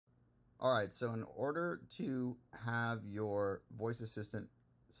All right, so in order to have your voice assistant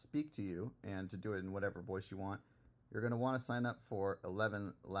speak to you and to do it in whatever voice you want, you're going to want to sign up for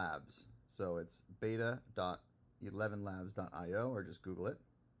 11labs. So it's beta.elevenlabs.io, or just Google it.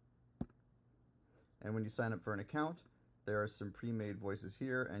 And when you sign up for an account, there are some pre-made voices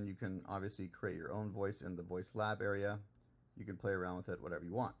here, and you can obviously create your own voice in the voice lab area. You can play around with it whatever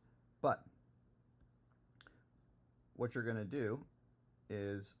you want. But what you're going to do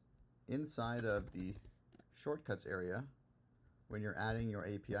is, inside of the shortcuts area, when you're adding your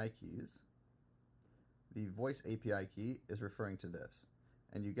API keys, the voice API key is referring to this.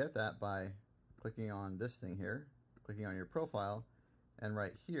 And you get that by clicking on this thing here, clicking on your profile, and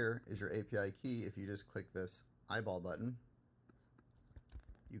right here is your API key. If you just click this eyeball button,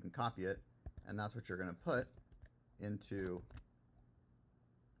 you can copy it, and that's what you're going to put into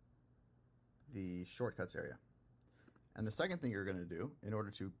the shortcuts area. And the second thing you're going to do in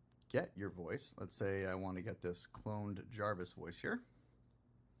order to get your voice, let's say I want to get this cloned Jarvis voice here,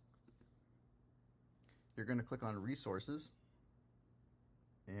 you're going to click on Resources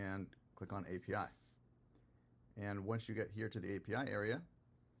and click on API. And once you get here to the API area,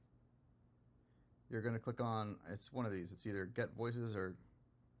 you're going to click on, it's one of these, it's either Get Voices or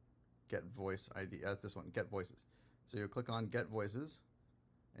Get Voice ID. That's this one, Get Voices. So you'll click on Get Voices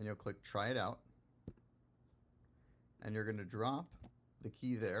and you'll click Try It Out, and you're going to drop the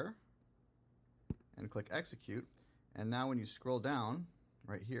key there and click Execute. And now when you scroll down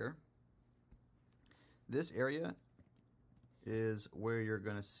right here, this area is where you're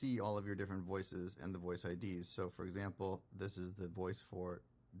going to see all of your different voices and the voice IDs. So for example, this is the voice for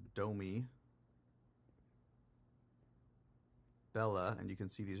Domi Bella, and you can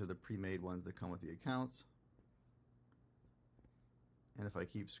see these are the pre-made ones that come with the accounts. And if I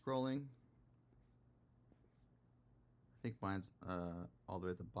keep scrolling, I think mine's all the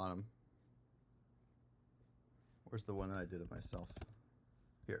way at the bottom. Where's the one that I did of myself?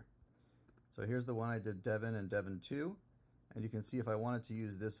 Here. So here's the one I did Devin and Devin 2. And you can see if I wanted to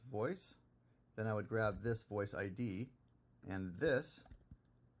use this voice, then I would grab this voice ID, and this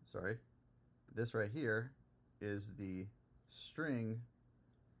right here is the string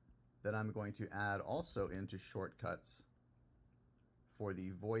that I'm going to add also into shortcuts for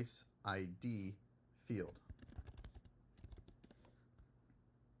the voice ID field.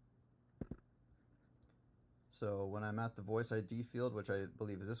 So when I'm at the voice ID field, which I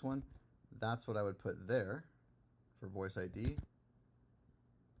believe is this one, that's what I would put there for voice ID.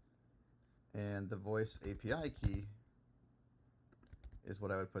 And the voice API key is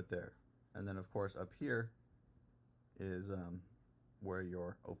what I would put there. And then of course up here is where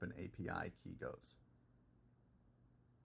your Open API key goes.